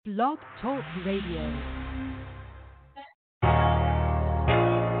Blog Talk Radio.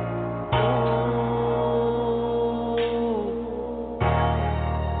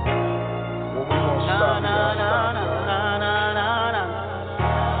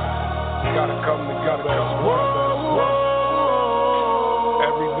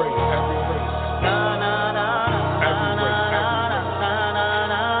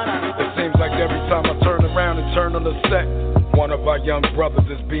 Turn on the set. One of our young brothers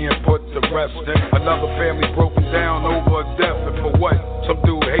is being put to rest. Another family broken down over a death. And for what? Some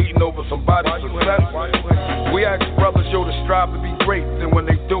dude hating over somebody's success. We ask brothers, yo, to strive to be great. And when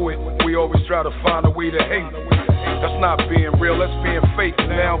they do it, we always try to find a way to hate. That's not being real, that's being fake.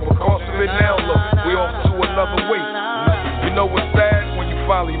 And now because of it, now look, we off to another way. You know what's sad? When you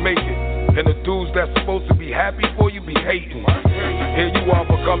finally make it. And the dudes that's supposed to be happy for you be hating. Here you are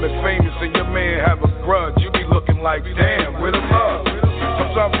becoming famous and your man have a grudge. You be looking like, damn, where the love?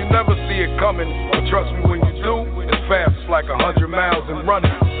 Sometimes you never see it coming, but trust me when you do, it's fast, it's like 100 miles and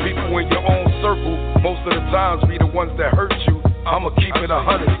running. People in your own circle, most of the times be the ones that hurt you. I'ma keep it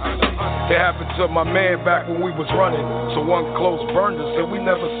 100. It happened to my man back when we was running. So one close burned us and we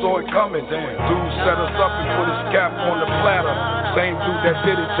never saw it coming. Dude set us up and put his cap on the platter. Same dude that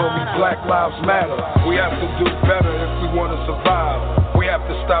did it told me Black Lives Matter. We have to do better if we wanna survive. We have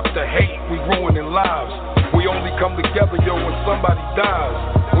to stop the hate, we ruining lives. We only come together, yo, when somebody dies.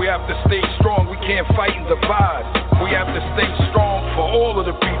 We have to stay strong, we can't fight and divide. We have to stay strong for all of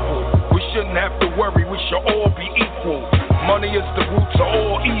the people. We shouldn't have to worry, we should all be equal. Money is the root to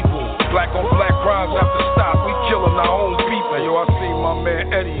all evil. Black on black crimes have to stop, we killing our own people. Yo, I seen my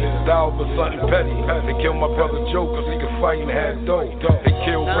man Eddie die over something petty. They killed my brother Joe cause he could fight and had dough. They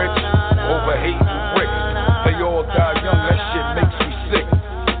killed Rich over hate and bricks. They all died young, that shit makes me sick.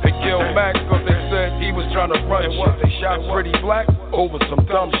 They killed Max cause they said he was trying to run shit. They shot Pretty Black over some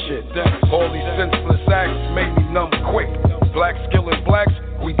dumb shit. All these senseless acts made me numb quick. Blacks killing blacks,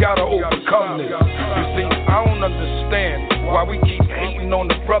 we gotta overcome this. You see, I don't understand why we keep hating on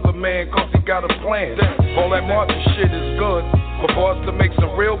the brother man cause he got a plan. All that marching shit is good, but for us to make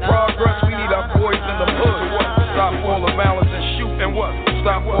some real progress, we need our boys in the hood. Stop all the violence and shooting.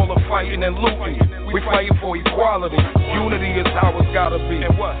 Stop all the fighting and looting. We fighting for equality. Unity is how it's gotta be.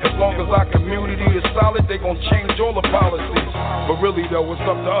 As long as our community is solid, they gon' change all the policies. But really though, it's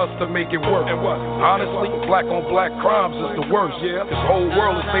up to us to make it work. Honestly, black on black crimes is the worst. This whole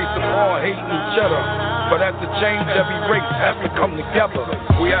world is based upon hating each other. But at the change, every race has to come together.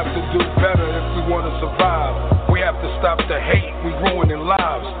 We have to do better if we wanna survive. We have to stop the hate, we ruining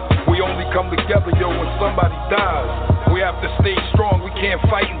lives. We only come together, yo, when somebody dies. We have to stay strong, we can't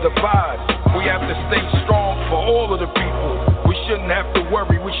fight and divide. We have to stay strong for all of the people. We shouldn't have to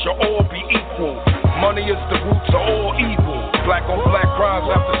worry, we should all be equal. Money is the root to all evil. Black on black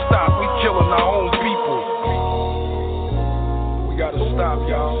crimes have to stop, we killing our own people. We gotta stop,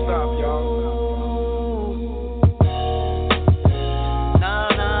 y'all, stop, y'all.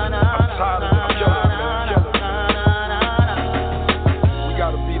 I'm tired of the killing, we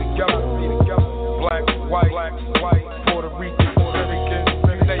gotta be together, black, white, Puerto Rican,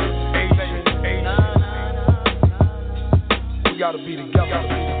 Asian. We gotta be together.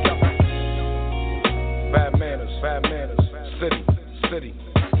 Bad manners, city.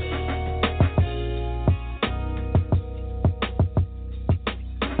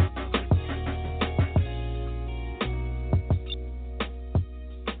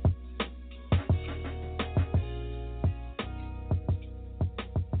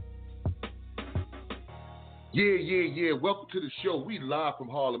 Yeah. Welcome to the show. We live from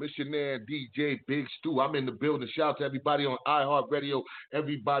Harlem. It's your man, DJ Big Stu. I'm in the building. Shout out to everybody on iHeartRadio,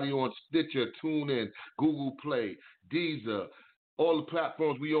 everybody on Stitcher, TuneIn, Google Play, Deezer, all the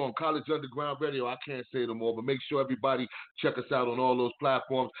platforms we on, College Underground Radio. I can't say them all, but make sure everybody check us out on all those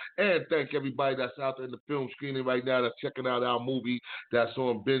platforms. And thank everybody that's out there in the film screening right now that's checking out our movie that's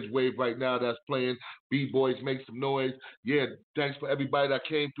on Binge Wave right now that's playing. B-Boys Make Some Noise. Yeah, thanks for everybody that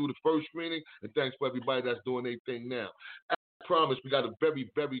came through the first screening, and thanks for everybody that's doing their thing now. As promised, we got a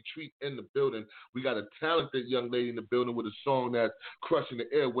very, very treat in the building. We got a talented young lady in the building with a song that's crushing the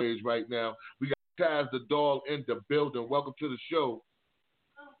airwaves right now. We got Tazz the doll in the building. Welcome to the show.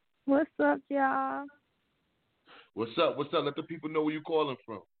 What's up, y'all? What's up? Let the people know where you calling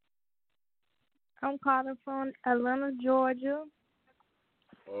from. I'm calling from Atlanta, Georgia.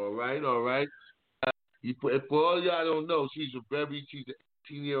 All right. For all y'all don't know, she's an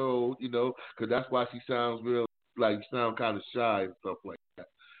 18-year-old, because that's why she sounds kind of shy and stuff like that.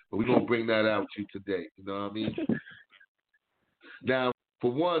 But we're going to bring that out to you today. You know what I mean? Now,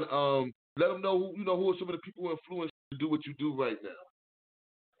 for one, let them know who are some of the people who influence you to do what you do right now.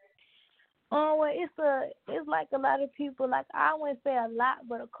 Well, it's like a lot of people. Like I wouldn't say a lot,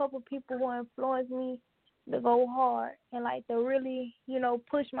 but a couple people who influenced me to go hard and like to really,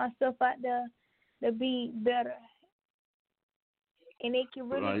 push myself out there to be better. And it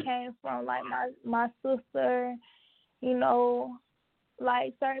really came from like my sister, you know,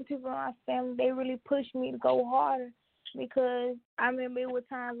 like certain people in my family. They really pushed me to go harder because I remember it were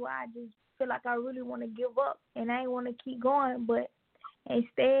times where I just feel like I really want to give up and I didn't want to keep going, but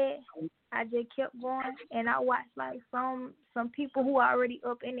instead I just kept going and I watched like some people who are already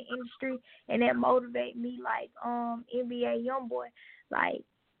up in the industry and that motivate me, like NBA Youngboy. Like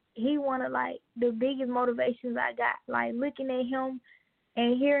he one of like the biggest motivations I got. Like looking at him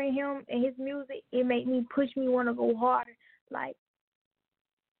and hearing him and his music, it made me push me want to go harder. Like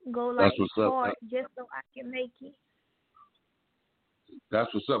go like hard just so I can make it.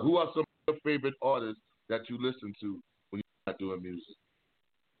 That's what's up. Who are some of your favorite artists that you listen to when you're not doing music?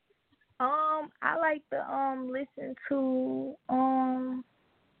 I like to listen to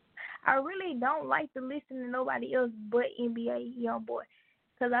I really don't like to listen to nobody else but NBA Youngboy,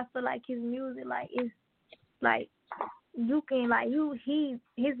 cause I feel like his music like is like you can like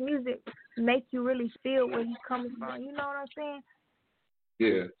his music make you really feel where he's coming from. You know what I'm saying?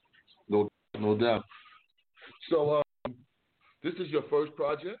 Yeah, no doubt. So this is your first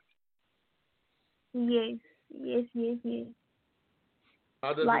project? Yes.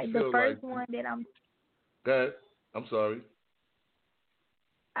 How does like it feel the first one that I'm. Go ahead. I'm sorry.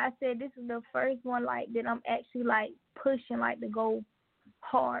 I said this is the first one like that I'm actually like pushing like to go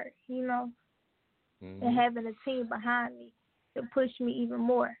hard, and having a team behind me to push me even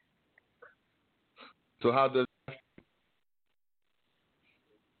more. So how does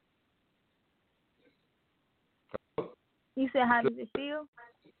You said how does it feel?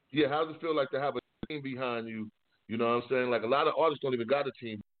 Yeah, how does it feel like to have a team behind you? You know what I'm saying? Like a lot of artists don't even got a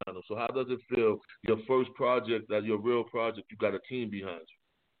team behind them. So how does it feel? Your first project, that your real project, you got a team behind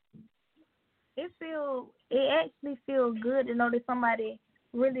you. It actually feels good to know that somebody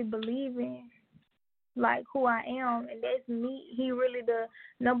really believing like who I am, and that's me. He really the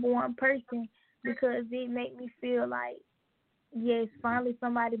number one person because it make me feel like yes, finally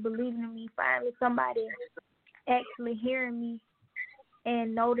somebody believing in me. Finally somebody actually hearing me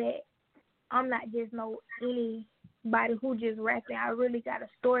and know that I'm not just anybody who just rapping. I really got a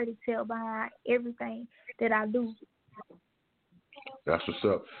story to tell behind everything that I do. That's what's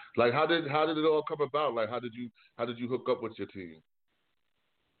up. Like how did it all come about? Like how did you hook up with your team?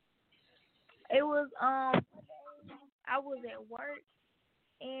 It was I was at work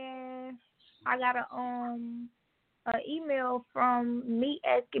and I got a email from me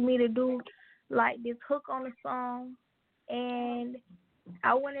asking me to do like this hook on the song, and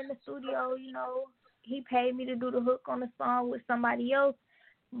I went in the studio. He paid me to do the hook on the song with somebody else,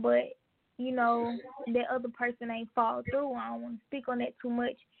 but that other person ain't followed through. I don't want to speak on that too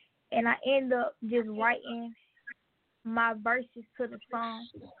much, and I end up just writing my verses to the song,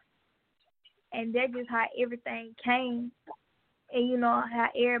 and that's just how everything came. And how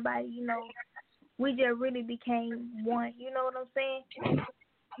everybody, we just really became one. You know what I'm saying?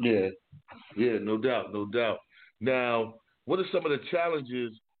 Yeah, no doubt. Now, what are some of the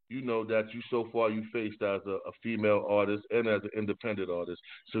challenges that you so far you faced as a female artist and as an independent artist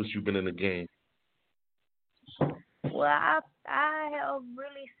since you've been in the game? Well, I have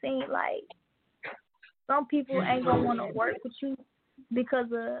really seen like some people ain't gonna want to work with you because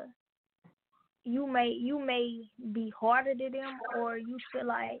you may be harder to them, or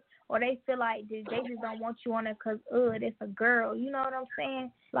they feel like they just don't want you on it because that's a girl. You know what I'm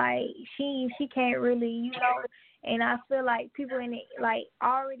saying? Like she can't really, And I feel like people in it like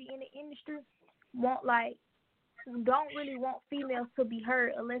already in the industry don't really want females to be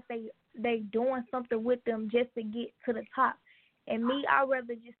heard unless they doing something with them just to get to the top. And me, I'd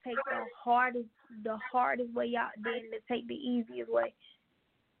rather just take the hardest way out than to take the easiest way.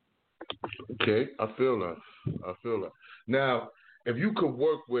 Okay, I feel that. Now, if you could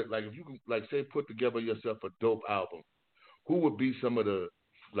work with, if you could, say, put together yourself a dope album, who would be some of the,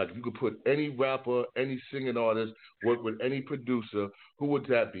 if you could put any rapper, any singing artist, work with any producer, who would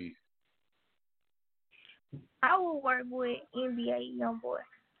that be? I would work with NBA Youngboy.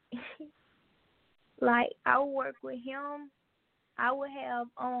 I would work with him. I would have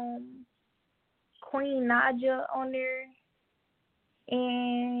Queen Naja on there.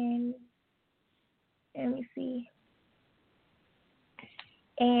 And let me see.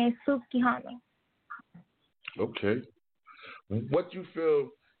 And Suki Hana. Okay. What you feel,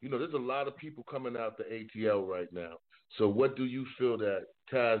 there's a lot of people coming out the ATL right now. So what do you feel that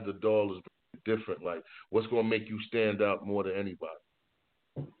Tazz the Doll is different? Like, what's going to make you stand out more than anybody?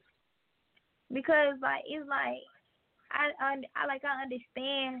 because like it's like I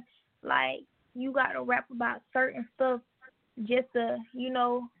understand like you gotta rap about certain stuff just to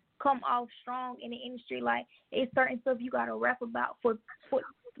come off strong in the industry. Like it's certain stuff you gotta rap about for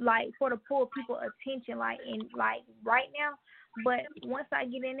to pull people attention like in like right now. But once I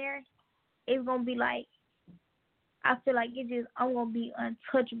get in there, it's gonna be like I feel like I'm gonna be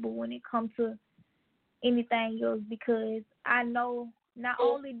untouchable when it comes to anything else because I know not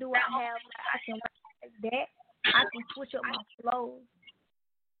only do I can rap like that, I can switch up my flows.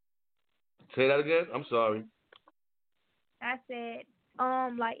 Say that again? I'm sorry. I said,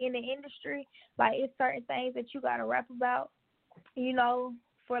 like in the industry, like it's certain things that you gotta rap about,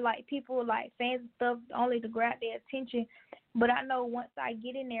 for like people like fans and stuff, only to grab their attention. But I know once I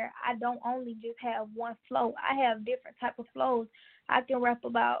get in there, I don't only just have one flow. I have different type of flows. I can rap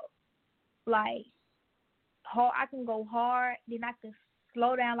about like hard. I can go hard, then I can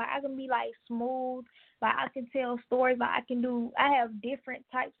slow down. Like I can be like smooth. Like I can tell stories. Like I have different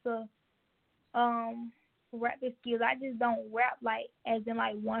types of rapping skills. I just don't rap like as in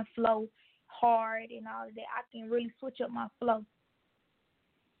like one flow hard and all of that. I can really switch up my flow.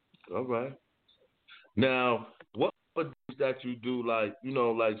 All right. Now, what are things that you do? Like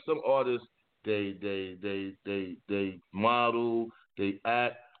like some artists, they model, they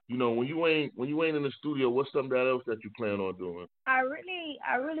act. When you ain't in the studio, what's something else that you plan on doing? I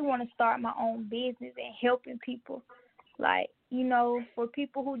really want to start my own business and helping people. Like, for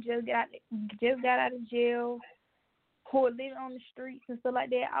people who just got out of jail, who are living on the streets and stuff like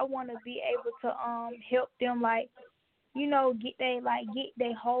that, I want to be able to help them like, get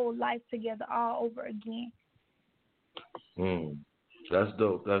their whole life together all over again. That's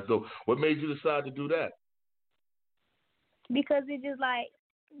dope. That's dope. What made you decide to do that? Because it just like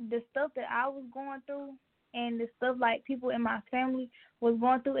the stuff that I was going through and the stuff like people in my family was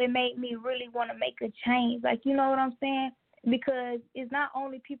going through, it made me really want to make a change. Like, you know what I'm saying? Because it's not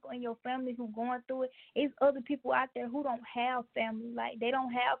only people in your family who going through it, it's other people out there who don't have family. Like, they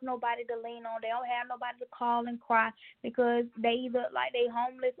don't have nobody to lean on. They don't have nobody to call and cry because they either, like, they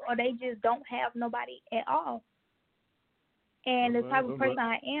homeless or they just don't have nobody at all. And the type of person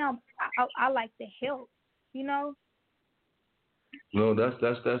I am, I like to help, No, that's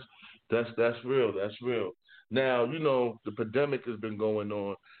real. That's real. Now, the pandemic has been going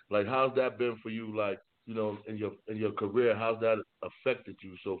on. Like, how's that been for you? Like, in your career, how's that affected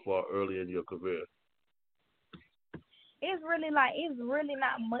you so far early in your career? It's really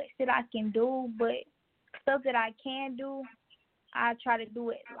not much that I can do, but stuff that I can do, I try to do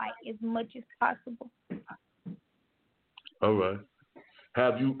it like as much as possible. All right.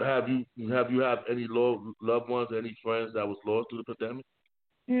 Have you had any loved ones, any friends that was lost through the pandemic?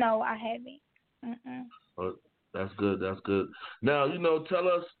 No, I haven't. Oh, that's good. That's good. Now, tell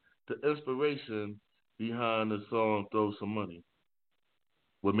us the inspiration behind the song "Throw Some Money."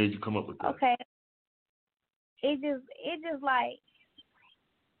 What made you come up with that? Okay. It just like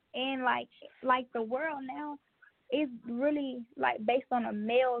in like the world now, it's really like based on a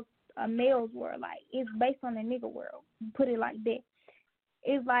male's world. Like it's based on a nigga world. Put it like that.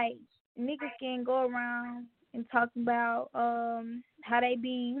 It's like niggas can go around and talk about how they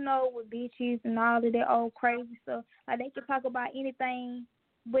be, with bitches and all of that old crazy stuff. Like they can talk about anything,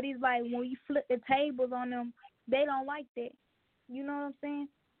 but it's like when you flip the tables on them, they don't like that. You know what I'm saying?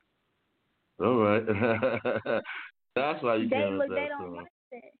 All right. That's why you can't let that They don't like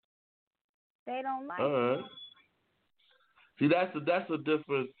that. They don't like all right. it. See, that's a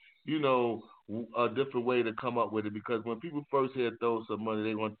different, a different way to come up with it, because when people first hear "Throw Some Money,"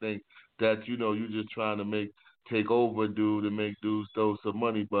 they gonna think that you're just trying to take over a dude and make dudes throw some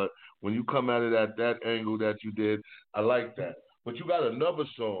money. But when you come at it at that angle that you did, I like that. But you got another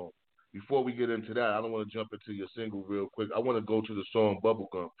song. Before we get into that, I don't want to jump into your single real quick. I want to go to the song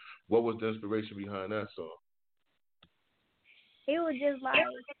 "Bubblegum." What was the inspiration behind that song? It was just like,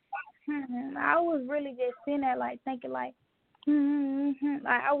 I was really just sitting there like thinking like,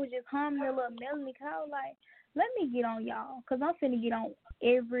 like I was just humming a little melody. Cause I was like, let me get on y'all, cause I'm finna get on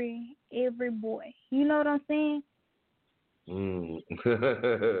every boy. You know what I'm saying? You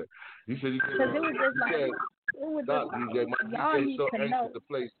said cause it was just like, DJ. Y'all need to know.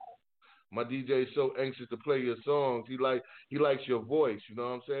 My DJ is so anxious to play your songs. He likes your voice. You know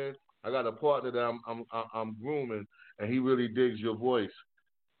what I'm saying? I got a partner that I'm grooming, and he really digs your voice.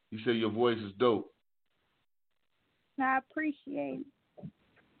 He said your voice is dope. I appreciate it.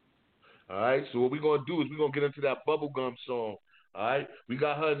 All right, so what we're going to do is we're going to get into that Bubblegum song. All right, we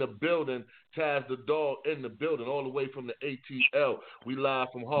got her in the building, Tazz the dog in the building, all the way from the ATL. We live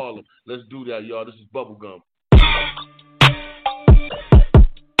from Harlem. Let's do that, y'all. This is Bubblegum.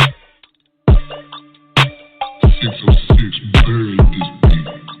 You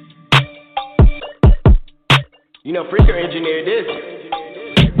know, Freaker engineered this.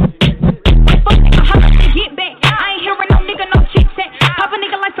 Get back. I ain't hearing no nigga, no chit chat. Pop a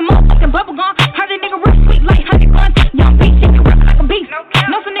nigga like some motherfucking bubble gum. Heard a nigga real sweet like honey buns. Young bitch, she can rap like a beast.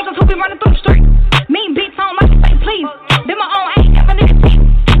 Know some niggas who be running through the street. Mean beats on like say please. Been my own, ain't never nigga see.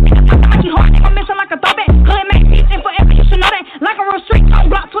 Nigga talking like you hard, nigga missing like a throwback. Hood make beats and forever you should know that. Like a real street, on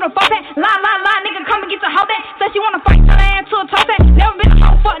blocks with a faux back. Lie, nigga, come and get your hoe back. Said she wanna fight, turn her ass to a toe back. Never been a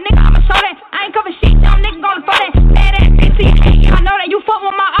hoe fuck, nigga, I'ma show that. I ain't cover shit, dumb nigga gonna throw that. Bad ass bitch, I know that you fuck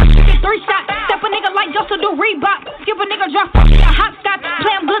with my ops, you get 3 shots. Step a nigga like just to do Reebok. Skip a nigga drop fuck a hot scotch.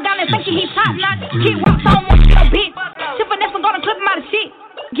 Play him good down and think he top notch. Keep rocks on one a bitch. Shit for this one gonna clip him out of shit.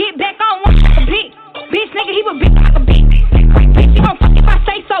 Get back on one a bitch. Bitch nigga, he was big like a bitch. Bitch, you gon' fuck if I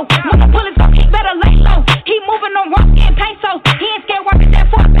say so. When the bullets go, he better lay low. He moving on rock and peso. He ain't scared working that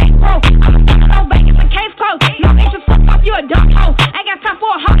for a bank, bro. I'm stuck on Vegas and case closed. No interest, fuck off, you a dumb hoe. Ain't got time for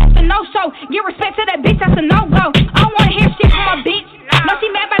a hoe, that's a no-show. Give respect to that bitch, that's a no-go. I don't wanna hear shit from a bitch. No, she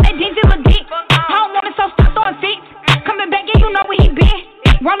mad about that dingy little dick. I don't want it, so stop throwing fits. Coming back, yeah, you know where he been.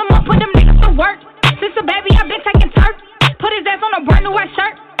 Roll him up, put them niggas to work. Since a baby, I been taking turf. Put his ass on a brand new white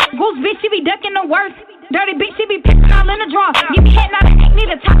shirt. Goose bitch, she be ducking the worst. Dirty bitch, she be pissing all in the drawer. Give me head, now the ain't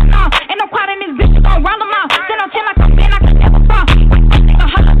need a top now. Ain't no quiet in this bitch, you gon' roll him out. Sit on 10 like a fan, I can never fall. Nigga,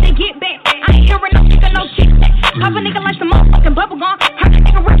 hustle to get back. I ain't hearing no nigga, no shit. Pop a nigga like some motherfucking bubble gum. Heard a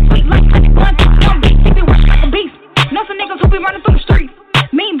nigga real sweet like honey buns. Young bitch, she be rushing like a beast. Know some niggas who be running through the streets.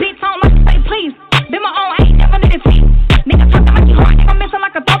 Mean beats on like say please. Been my own, ain't never need a team. Nigga talking like you hard, nigga missing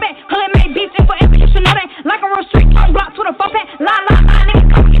like a throwback. Hood made beats and forever you should know that. Like a real street, on blocks with a faux pack. Lie, nigga,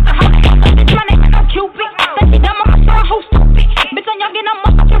 come get the hoe. Bitch, my nigga no Cupid. Think she dumb, I'm a whole stupid. Bitch, I'm young and I'm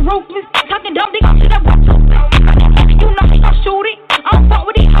motherfucking ruthless. Talking dumb, they gon' see that one stupid. You know he gon' shoot it. I don't fuck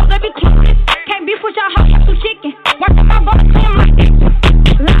with these hoes, they be clueless. Can't be with y'all hoes, some chicken. Watch them, I'm gonna see him like this.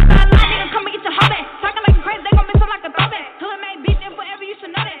 Lie, nigga, come and get your hoe back. Talking like you crazy, they gon' miss him like a throwback. Hood made bitch and forever you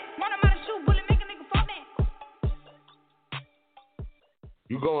should know that. Run him out of shoe, bullet, make a nigga fall back.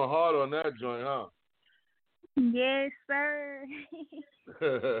 You going hard on that joint, huh? Yes, sir.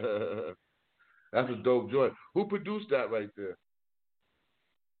 That's a dope joint. Who produced that right there?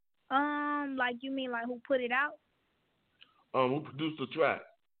 Like you mean like who put it out? Who produced the track?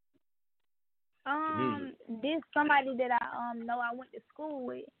 This somebody that I know I went to school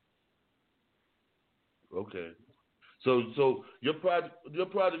with. Okay. So your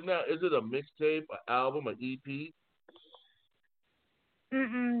project now, is it a mixtape, an album, an EP?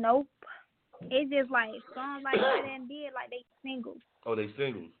 Nope. It's just like songs like I done did, like they singles. Oh, they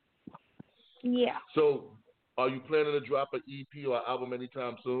singles. Yeah. So, are you planning to drop an EP or an album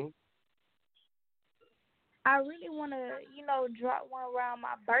anytime soon? I really want to, drop one around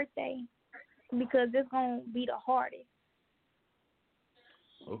my birthday because it's going to be the hardest.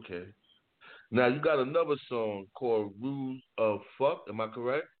 Okay. Now, you got another song called Rules of Fuck. Am I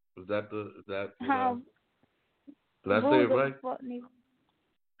correct? Did I say it right? Fuck nigga.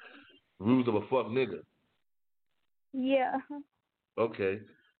 Rules of a Fuck Nigga. Yeah. Okay.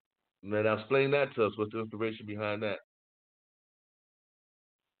 Now, explain that to us. What's the inspiration behind that?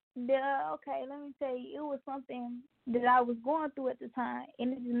 Okay, let me tell you, it was something that I was going through at the time,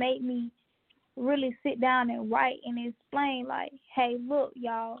 and it just made me really sit down and write and explain, like, hey, look,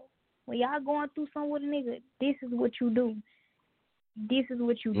 y'all, when y'all going through something with a nigga, this is what you do. This is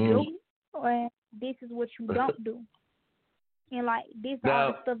what you do, or this is what you don't do. And, like, this is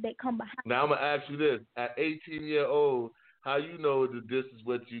all the stuff that come behind. Now, I'm going to ask you this. At 18-year-old, how you know that this is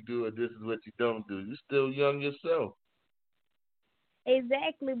what you do or this is what you don't do? You're still young yourself.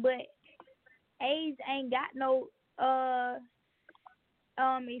 Exactly, but age ain't got no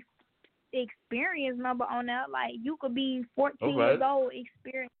experience number on that. Like, you could be 14 years old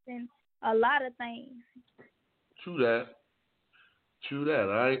experiencing a lot of things. True that.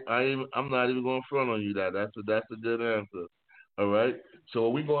 I'm not even going to front on you that. That's a good answer. All right. So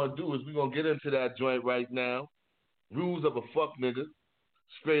what we're going to do is we're going to get into that joint right now. Rules of a Fuck Nigga.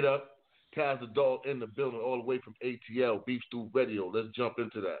 Straight up. Tazz Adult in the building all the way from ATL, Beef Stew Radio. Let's jump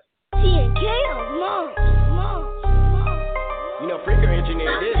into that. Mom. You know, Freaker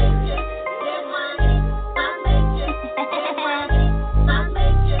engineered this.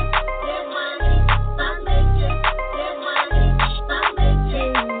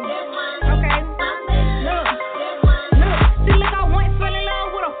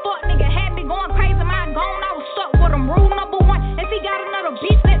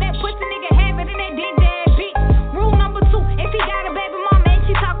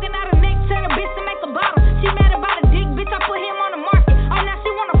 She mad about a dick, bitch. I put him on the market. Oh, now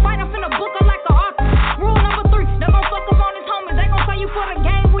she wanna fight. I'm finna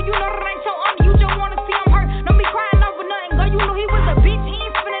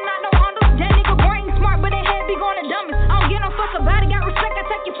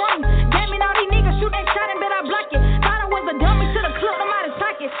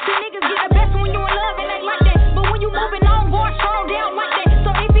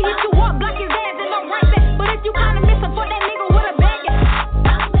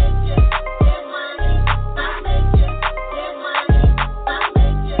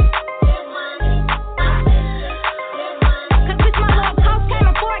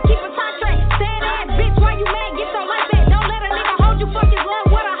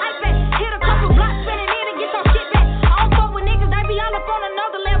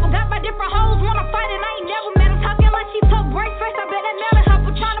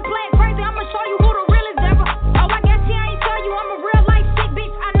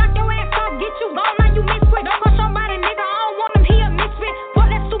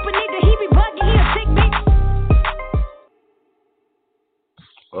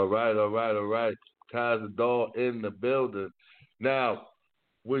right. Tazz the Dog in the building. Now,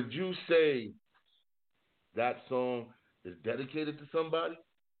 would you say that song is dedicated to somebody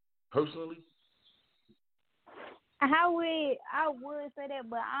personally? I would say that,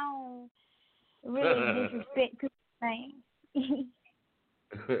 but I don't really disrespect people's name.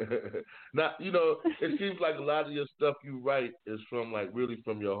 Now, it seems like a lot of your stuff you write is from really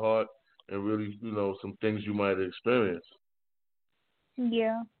from your heart and really, some things you might have experienced.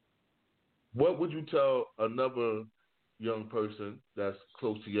 Yeah. What would you tell another young person that's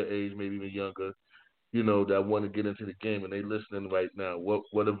close to your age, maybe even younger, that want to get into the game and they listening right now?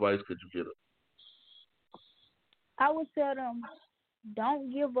 What advice could you give them? I would tell them, don't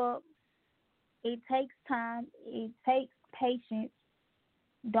give up. It takes time. It takes patience.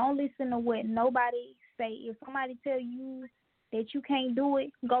 Don't listen to what nobody say. If somebody tell you that you can't do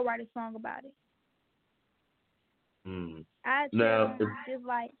it, go write a song about it. I tell them just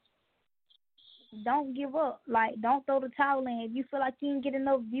don't give up. Don't throw the towel in. If you feel like you didn't get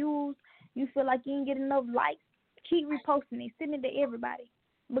enough views, you feel like you didn't get enough likes, keep reposting it, send it to everybody.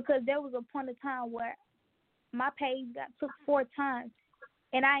 Because there was a point of time where my page got took 4 times,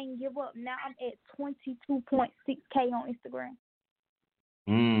 and I didn't give up. Now I'm at 22.6K on Instagram.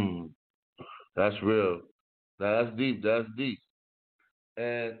 That's real. Now, that's deep.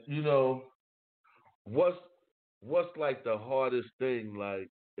 And what's like the hardest thing? Like,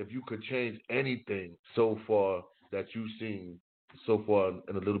 if you could change anything so far that you've seen so far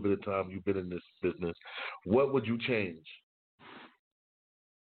in a little bit of time you've been in this business, what would you change?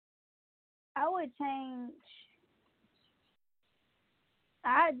 I would change.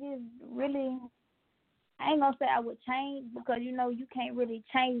 I ain't gonna say I would change, because you can't really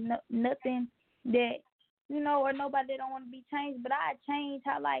change nothing that or nobody that don't want to be changed. But I change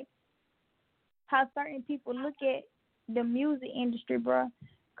how certain people look at the music industry, bro.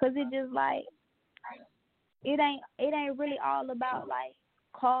 Cause it just it ain't really all about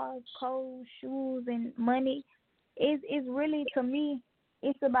cars, clothes, shoes, and money. It's really, to me,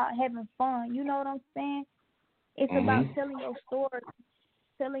 it's about having fun. You know what I'm saying? It's about telling your story,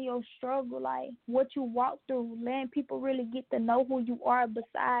 telling your struggle, what you walk through, letting people really get to know who you are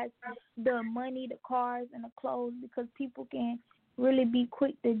besides the money, the cars, and the clothes, because people can really be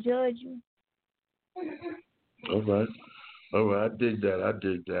quick to judge you. All right. I dig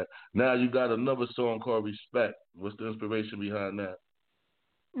that. Now you got another song called Respect. What's the inspiration behind that?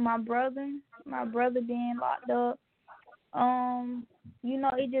 My brother being locked up.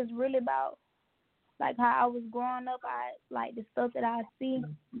 It just really about how I was growing up. I the stuff that I see,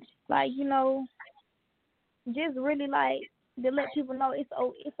 just really to let people know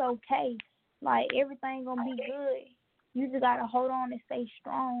it's okay. Everything gonna be good. You just gotta hold on and stay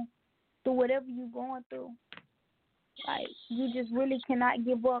strong through whatever you're going through. You just really cannot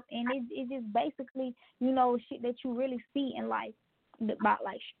give up, and it just basically shit that you really see in life about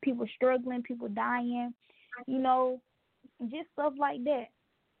people struggling, people dying, just stuff like that.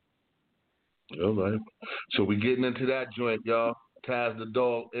 All right. So we're getting into that joint, y'all. Tazz the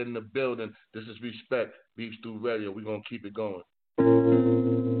Dog in the building. This is Respect, Beef Stew Radio. We're going to keep it going.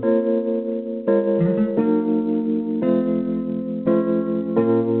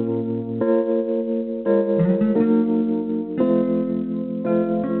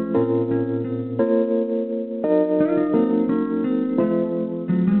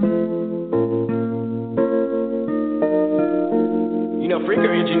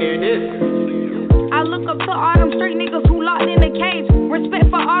 Freaker engineered this. I look up to all them street niggas who locked in the cage. Respect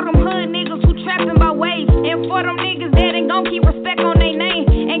for all them hood niggas who trapping by wage. And for them niggas that ain't gon' keep respect on their name.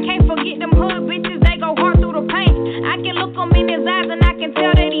 And can't forget them hood bitches, they go hard through the pain. I can look him in his eyes and I can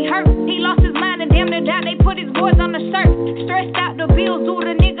tell that he hurt. He lost his mind and damn near died, they put his boys on the shirt. Stressed out the bills, do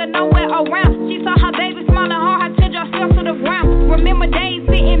the nigga nowhere around. She saw her baby smiling hard, her teardrops fell to the ground. Remember days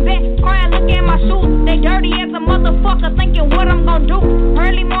sitting back, crying, look at my shoes. They dirty as a motherfucker, thinking what I'm gon' do.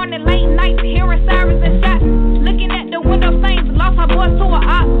 Early morning, late nights, hearing sirens and shots. Looking at the window stains, lost her voice to a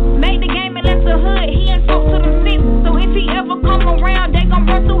op. Made the game and left the hood, he ain't talk to them six. So if he ever come around, they gon'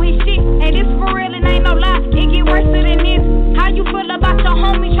 run through his shit. And this for real, it ain't no lie, it get worse than this. How you feel about your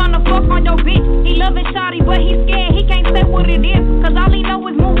homie tryna fuck on your bitch? He loving shawty, but he scared, he can't say what it is. Cause all he know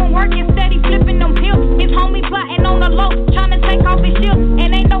is moving work instead, he flipping them pills. His homie plotting on the low, tryna take off his shield.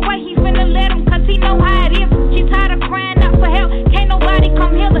 And ain't no way he finna let him, cause he know how it is. She tired of crying out for help, can't nobody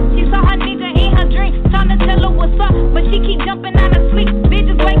come heal her. She saw her nigga in her dream, tryna tell her what's up, but she keep jumping out of sleep,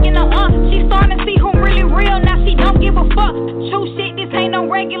 bitches waking her up. She starting to see who really real, now she don't give a fuck. True shit, this ain't no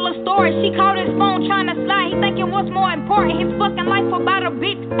regular story. She called his phone tryna slide, he thinking what's more important, his fucking life about a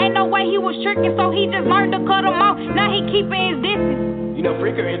bitch. Ain't no way he was tricking, so he just learned to cut him off. Now he keeping his distance. You know,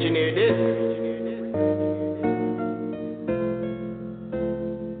 Freaker engineered this.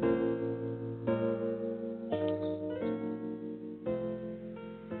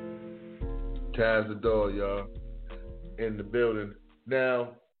 Tazz the dog, y'all, in the building. Now,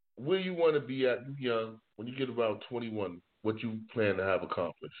 where you want to be at, you young, when you get around 21, what you plan to have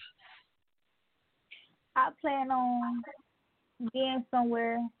accomplished? I plan on being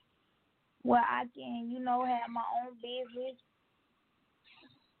somewhere where I can, you know, have my own business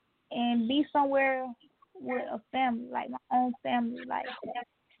and be somewhere with a family, like my own family, like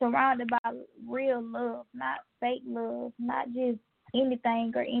surrounded by real love, not fake love, not just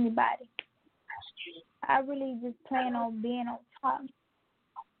anything or anybody. I really just plan on being on top.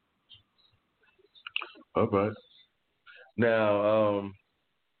 All right. Now,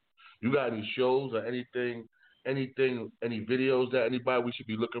 you got any shows or anything, any videos that anybody we should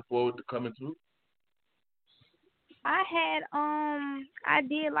be looking forward to coming through? I had I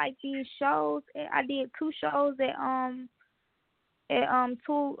did like these shows. I did 2 shows at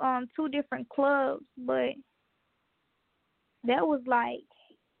two different clubs, but that was like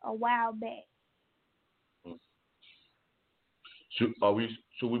a while back. Should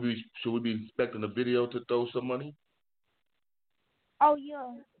we be expecting a video to throw some money? Oh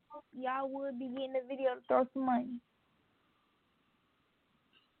yeah, y'all would be getting a video to throw some money.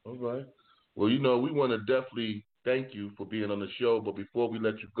 All right. Well, you know, we want to definitely thank you for being on the show, but before we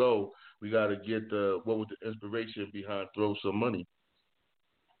let you go, we got to get what was the inspiration behind Throw Some Money?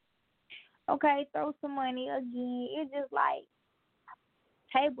 Okay, throw some money again. It's just like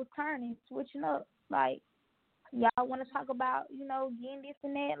table turning, switching up. Like, y'all want to talk about, you know, getting this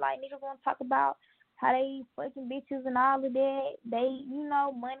and that. Like, niggas want to talk about how they fucking bitches and all of that. They, you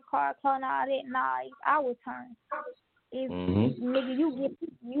know, money, car, and all that. Nah, it's our turn. If nigga,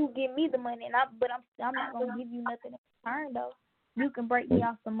 you give me the money, and I'm not gonna give you nothing in return though. You can break me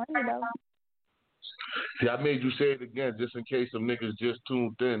off some money though. See, I made you say it again just in case some niggas just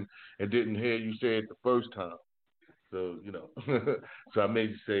tuned in and didn't hear you say it the first time. So, you know, so I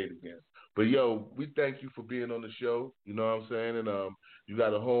made you say it again. But, yo, we thank you for being on the show. You know what I'm saying? And you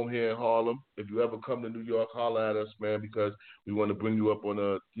got a home here in Harlem. If you ever come to New York, holler at us, man, because we want to bring you up on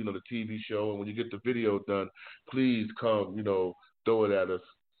the TV show. And when you get the video done, please come, you know, throw it at us.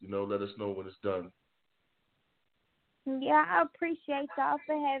 You know, let us know when it's done. Yeah, I appreciate y'all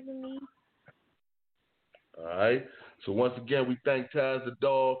for having me. All right. So once again, we thank Tazz the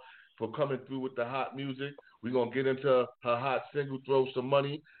Dog for coming through with the hot music. We're going to get into her hot single, Throw Some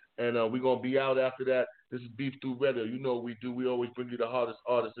Money. And we're going to be out after that. This is Beef Through Radio. You know what we do. We always bring you the hardest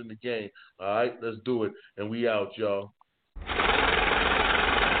artists in the game. All right? Let's do it. And we out, y'all.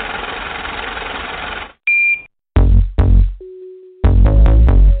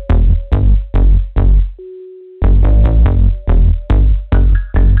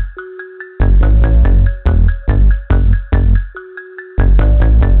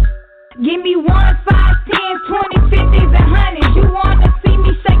 Give me 1, 5, 10, 20, 50s, and 100s. You wanna see me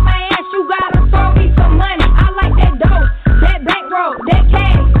shake my ass, you gotta throw me some money. I like that dough, that bankroll, that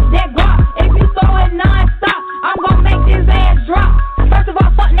cash, that guap. If you throw it non-stop, I'm gonna make this ass drop. First of all,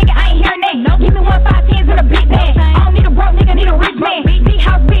 fuck nigga, I ain't hearing that. No. Give me 1, 5, 10s in a big bag. I don't need a broke nigga, need a rich man. Big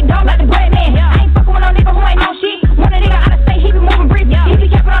house, big dog, like the great man. I ain't fucking with no nigga who ain't no shit. Want a nigga out of state, he be moving bricks. He be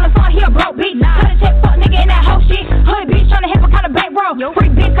capping on the phone, he a broke bitch. Cut a check, fuck nigga in that whole shit. Hood bitch tryna hit what kind of bankroll.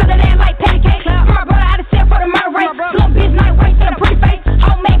 Freak bitch, cause of that.